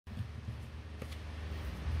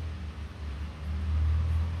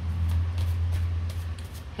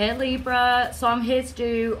Hey Libra, so I'm here to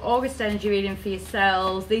do August energy reading for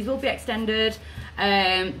yourselves. These will be extended.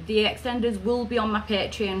 The extenders will be on my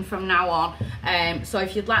Patreon from now on. So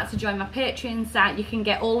if you'd like to join my Patreon site, you can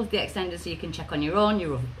get all of the extenders so you can check on your own,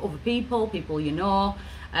 your other people you know.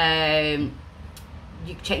 You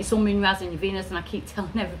can check your sun, moon, rising, and your Venus, and I keep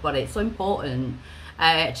telling everybody it's so important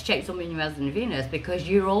to check your sun, moon, rising, and your Venus, because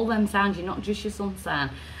you're all them signs, you're not just your sun sign.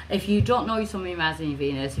 If you don't know your sun, moon, rising, and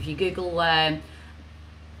your Venus, if you Google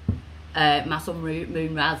my sun,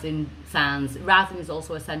 moon, rising signs, rising is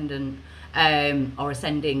also ascendant or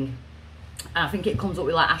ascending. I think it comes up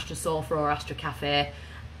with like Astra Sofa or Astra Cafe.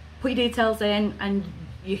 Put your details in and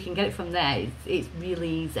you can get it from there. It's really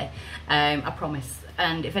easy, I promise.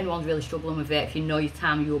 And if anyone's really struggling with it, if you know your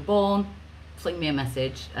time you were born, fling me a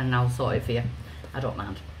message and I'll sort it for you. I don't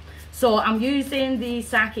mind. So I'm using the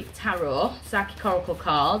Psychic Tarot, Psychic Oracle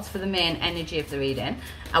cards for the main energy of the reading.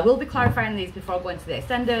 I will be clarifying these before I go into the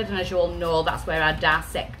extended, and as you all know, that's where I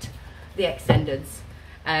dissect the extendeds.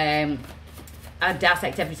 I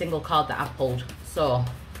dissect every single card that I've pulled. So,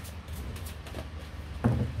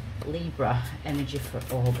 Libra energy for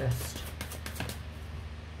August.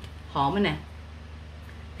 Harmony.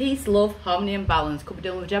 Peace, love, harmony and balance. Could be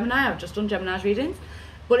dealing with Gemini. I've just done Gemini's readings.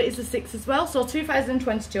 But it's a 6 as well. So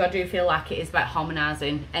 2022, I do feel like it is about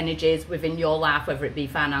harmonising energies within your life, whether it be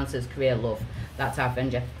finances, career, love, that type of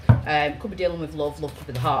energy. Could be dealing with love. Love could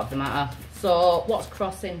be the heart of the matter. So what's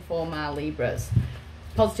crossing for my Libras?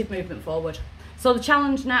 Positive movement forward. So the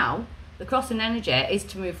challenge now, the crossing energy, is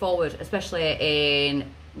to move forward, especially in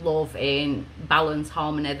love, in balance,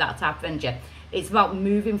 harmony, that type of energy. It's about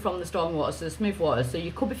moving from the stormy waters to the smooth waters. So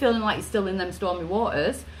you could be feeling like you're still in them stormy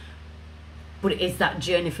waters, but it is that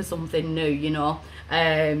journey for something new, you know.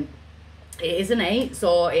 It is an 8,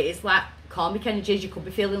 so it is like karmic energies. You could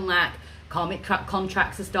be feeling like karmic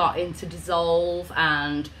contracts are starting to dissolve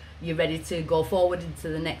and you're ready to go forward into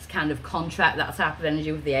the next kind of contract, that type of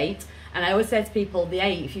energy with the 8. And I always say to people, the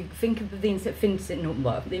 8, if you think of the infinity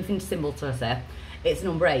number, the infinity symbol, to say, it's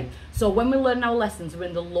number 8. So when we learn our lessons, we're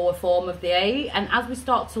in the lower form of the 8, and as we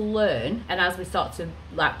start to learn and as we start to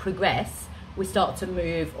like progress, we start to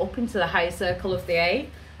move up into the higher circle of the 8.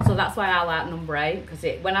 So that's why I like number 8, because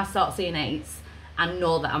when I start seeing 8s, I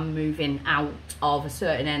know that I'm moving out of a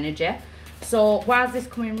certain energy. So why is this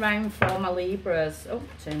coming round for my Libras? Oh,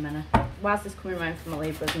 too many. Why is this coming round for my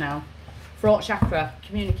Libras now? Throat chakra,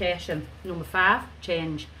 communication. Number 5,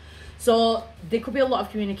 change. So there could be a lot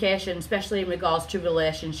of communication, especially in regards to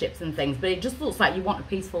relationships and things, but it just looks like you want a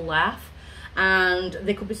peaceful life. And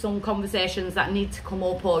there could be some conversations that need to come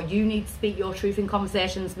up, or you need to speak your truth in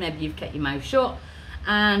conversations. Maybe you've kept your mouth shut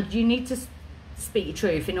and you need to speak your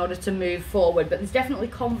truth in order to move forward. But there's definitely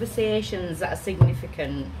conversations that are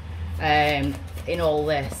significant in all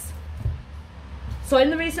this. So in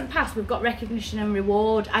the recent past, we've got recognition and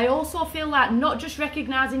reward. I also feel like not just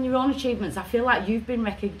recognising your own achievements, I feel like you've been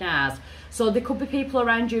recognised. So there could be people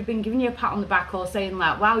around you who've been giving you a pat on the back or saying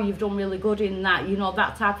like, wow, you've done really good in that, you know,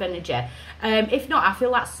 that type of energy. If not, I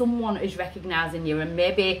feel like someone is recognising you, and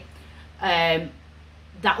maybe that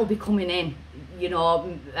will be coming in, you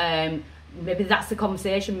know, maybe that's the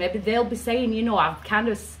conversation. Maybe they'll be saying, you know, I've kind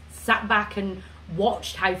of sat back and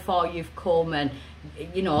watched how far you've come, and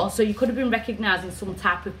you know, so you could have been recognising some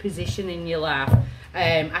type of position in your life.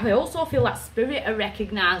 I also feel like spirit are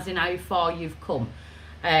recognising how far you've come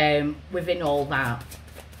within all that.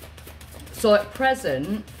 So at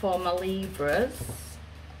present for my Libras,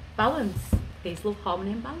 balance, peace, love,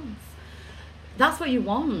 harmony and balance. That's what you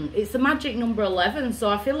want. It's the magic number 11. So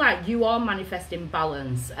I feel like you are manifesting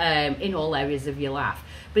balance in all areas of your life,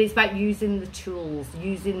 but it's about using the tools,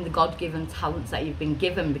 using the God-given talents that you've been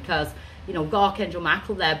given, because you know, we've got Archangel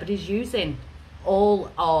Michael there, but he's using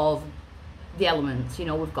all of the elements. You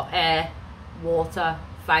know, we've got air, water,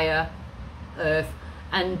 fire, earth,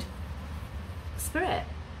 and spirit.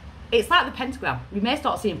 It's like the pentagram. You may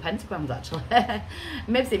start seeing pentagrams actually.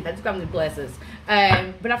 Maybe seeing pentagrams in places.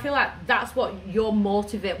 But I feel like that's what you're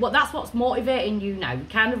that's what's motivating you now.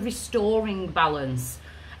 Kind of restoring balance.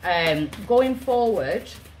 Going forward,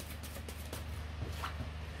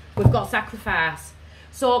 we've got sacrifice.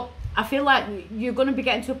 So I feel like you're going to be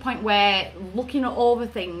getting to a point where looking at over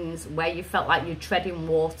things where you felt like you're treading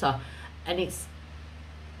water, and it's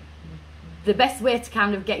the best way to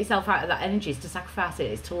kind of get yourself out of that energy is to sacrifice it,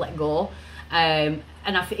 is to let go. And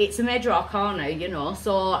it's a major arcana, you know,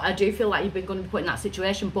 so I do feel like you've been going to be put in that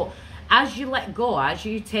situation. But as you let go, as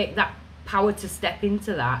you take that power to step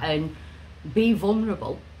into that and be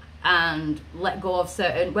vulnerable and let go of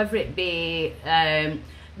certain, whether it be,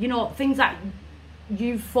 you know, things that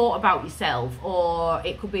you've thought about yourself, or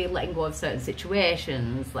it could be letting go of certain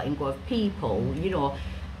situations, letting go of people, you know.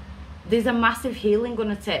 There's a massive healing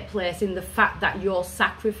going to take place in the fact that you're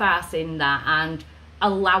sacrificing that and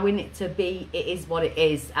allowing it to be. It is what it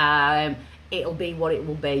is. It'll be what it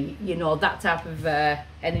will be, you know, that type of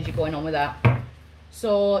energy going on with that.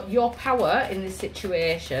 So your power in this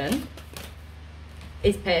situation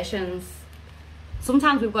is patience.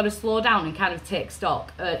 Sometimes we've got to slow down and kind of take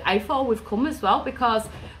stock. I thought we've come as well, because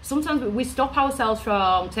sometimes we stop ourselves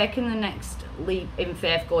from taking the next leap in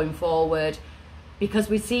faith going forward, because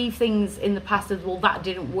we see things in the past as, well, that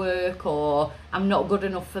didn't work, or I'm not good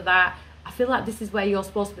enough for that. I feel like this is where you're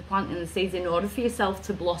supposed to be planting the seeds in order for yourself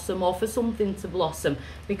to blossom, or for something to blossom,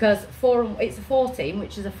 because it's a 14,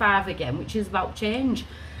 which is a 5 again, which is about change.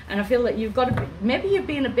 And I feel that you've got to be, maybe you're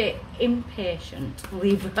being a bit impatient,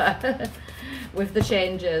 Libra, with the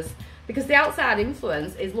changes, because the outside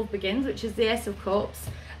influence is love begins, which is the Ace of Cups.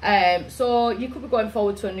 So you could be going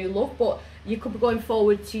forward to a new love, but you could be going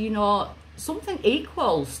forward to, you know, something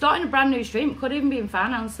equal, starting a brand new stream. It could even be in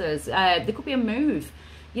finances. There could be a move,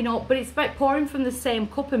 you know, but it's about pouring from the same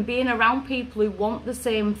cup and being around people who want the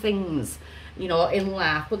same things, you know, in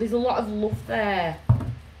life. But there's a lot of love there.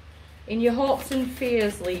 In your hopes and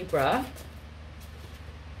fears, Libra,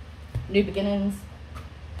 new beginnings.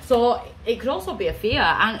 So it could also be a fear,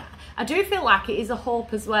 and I do feel like it is a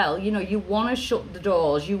hope as well. You know, you want to shut the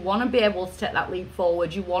doors, you want to be able to take that leap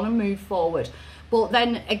forward, you want to move forward. But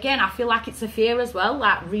then again, I feel like it's a fear as well,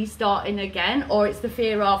 like restarting again, or it's the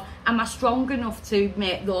fear of, am I strong enough to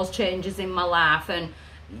make those changes in my life? And,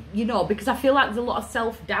 you know, because I feel like there's a lot of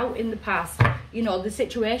self-doubt in the past. You know, the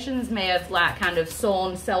situations may have like kind of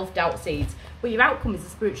sown self-doubt seeds, but your outcome is a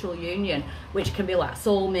spiritual union, which can be like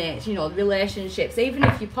soulmates, you know, relationships. Even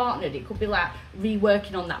if you're partnered, it could be like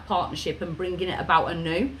reworking on that partnership and bringing it about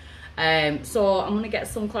anew. So I'm going to get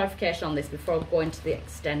some clarification on this before I go into the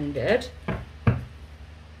extended.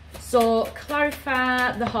 So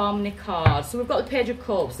clarify the harmony card. So we've got the Page of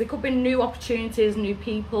Cups. There could be new opportunities, new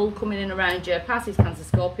people coming in around you. Pisces, Cancer,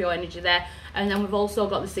 Scorpio energy there. And then we've also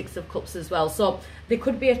got the Six of Cups as well. So there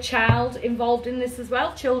could be a child involved in this as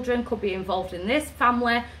well. Children could be involved in this.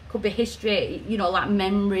 Family, could be history, you know, like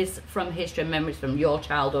memories from history, memories from your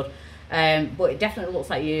childhood. But it definitely looks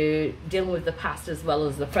like you're dealing with the past as well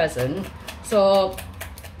as the present. So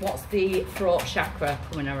what's the throat chakra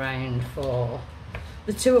coming around for?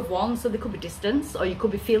 The Two of Wands. So there could be distance, or you could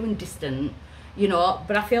be feeling distant, you know,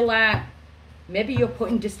 but I feel like maybe you're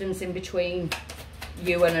putting distance in between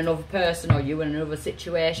you and another person, or you and another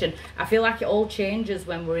situation. I feel like it all changes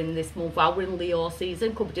when we're in this month. While we're in Leo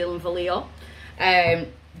season, could be dealing for Leo.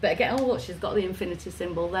 But again, oh look, she's got the infinity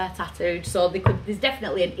symbol there tattooed. So there's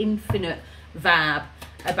definitely an infinite vibe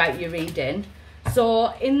about your reading.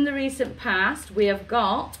 So in the recent past, we have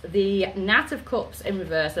got the Knight of Cups in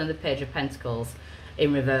reverse and the Page of Pentacles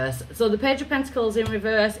in reverse. So the Page of Pentacles in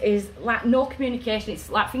reverse is like no communication. It's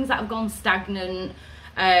like things that have gone stagnant.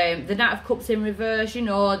 The Knight of Cups in reverse, you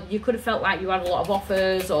know, you could have felt like you had a lot of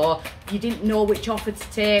offers, or you didn't know which offer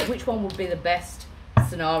to take. Which one would be the best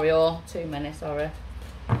scenario? Too many, sorry.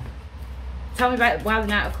 Tell me about why the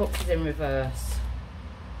Knight of Cups is in reverse.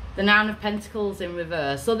 The Nine of Pentacles in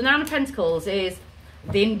reverse. So the Nine of Pentacles is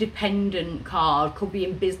the independent card. Could be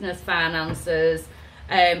in business, finances.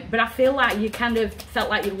 But I feel like you kind of felt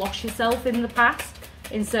like you lost yourself in the past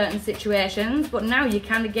in certain situations, but now you're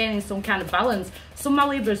kind of gaining some kind of balance. Some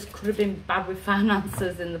Libras could have been bad with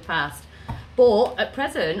finances in the past, but at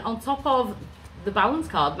present, on top of the balance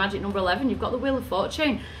card, magic number 11, you've got the Wheel of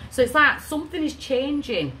Fortune. So it's like something is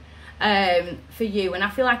changing for you, and I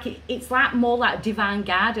feel like it's like more like divine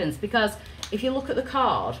guidance, because if you look at the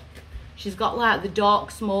card, she's got like the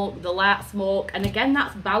dark smoke, the light smoke, and again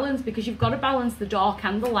that's balance, because you've got to balance the dark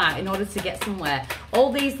and the light in order to get somewhere.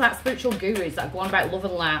 All these like spiritual gurus that go on about love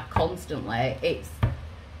and light constantly, it's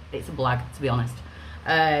a blag, to be honest.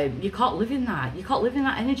 You can't live in that. You can't live in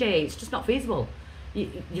that energy. It's just not feasible.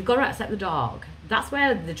 You've got to accept the dark. That's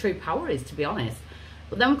where the true power is, to be honest.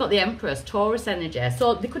 But then we've got the Empress, Taurus energy.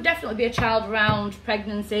 So there could definitely be a child around,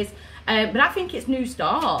 pregnancies, but I think it's new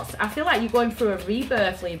starts. I feel like you're going through a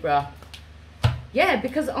rebirth, Libra. Yeah,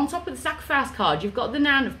 because on top of the sacrifice card, you've got the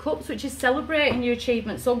Nine of Cups, which is celebrating your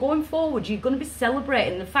achievements. So going forward, you're going to be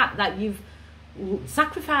celebrating the fact that you've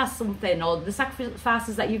sacrificed something, or the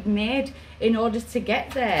sacrifices that you've made in order to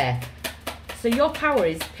get there. So your power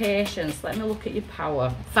is patience. Let me look at your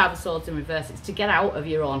power. Five of Swords in reverse. It's to get out of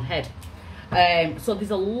your own head. So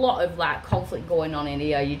there's a lot of like conflict going on in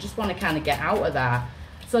here. You just want to kind of get out of that.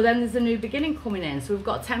 So then there's a new beginning coming in. So we've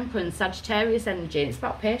got Temperance, Sagittarius energy, and it's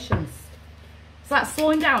about patience. It's like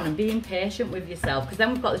slowing down and being patient with yourself, because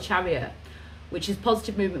then we've got the Chariot, which is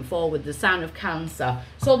positive movement forward, the sign of Cancer.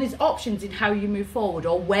 So there's options in how you move forward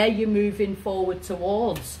or where you're moving forward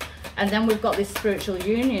towards. And then we've got this spiritual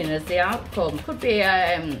union as the outcome. Could be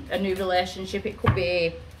a new relationship. It could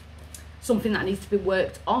be something that needs to be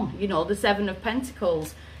worked on. You know, the Seven of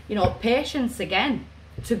Pentacles. You know, patience again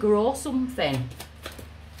to grow something.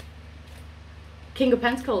 King of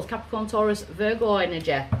Pentacles, Capricorn, Taurus, Virgo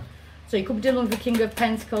energy. So you could be dealing with the King of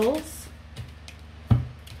Pentacles.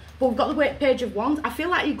 But we've got the Page of Wands. I feel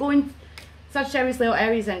like you're going Sagittarius, Leo,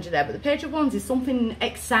 Aries energy there. But the Page of Wands is something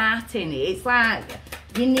exciting. It's like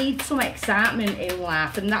you need some excitement in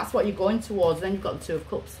life. And that's what you're going towards. Then you've got the Two of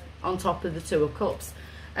Cups on top of the Two of Cups.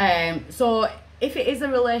 So if it is a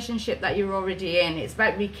relationship that you're already in, it's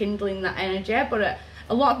about rekindling that energy. But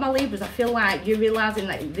a lot of my Libras, I feel like you're realising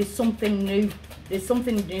that there's something new. There's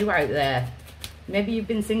something new out there. Maybe you've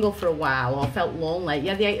been single for a while or felt lonely.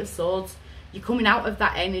 Yeah, the Eight of Swords. You're coming out of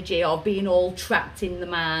that energy or being all trapped in the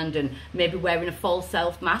mind and maybe wearing a false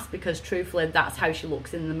self mask because truthfully that's how she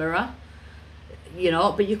looks in the mirror. You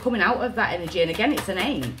know, but you're coming out of that energy, and again it's an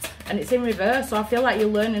 8 and it's in reverse, so I feel like you're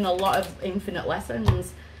learning a lot of infinite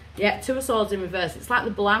lessons. Yeah, Two of Swords in reverse. It's like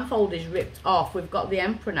the blindfold is ripped off. We've got the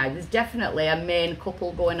Emperor now. There's definitely a main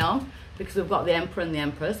couple going on because we've got the Emperor and the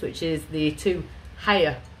Empress, which is the two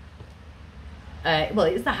higher well,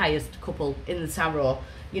 it's the highest couple in the tarot,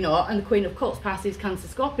 you know, and the Queen of Cups passes Cancer,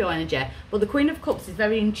 Scorpio energy. But the Queen of Cups is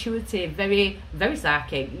very intuitive, very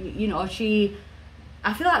psychic. You know, I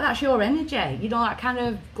feel like that's your energy, you know, that kind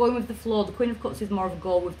of going with the flow. The Queen of Cups is more of a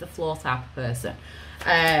go with the flow type of person.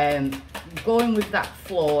 Going with that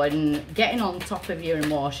flow and getting on top of your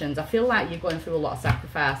emotions. I feel like you're going through a lot of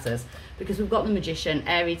sacrifices because we've got the Magician,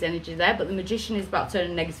 Aries energy there, but the Magician is about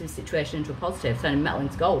turning a negative situation into a positive, turning metal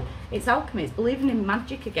into gold. It's alchemy, it's believing in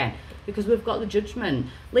magic again, because we've got the Judgment.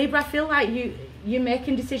 Libra, I feel like you're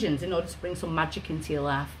making decisions in order to bring some magic into your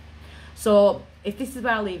life. So if this is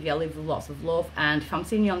where I leave you, I'll leave you with lots of love, and if I'm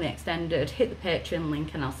seeing you on the extended, hit the Patreon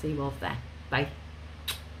link and I'll see you over there. Bye.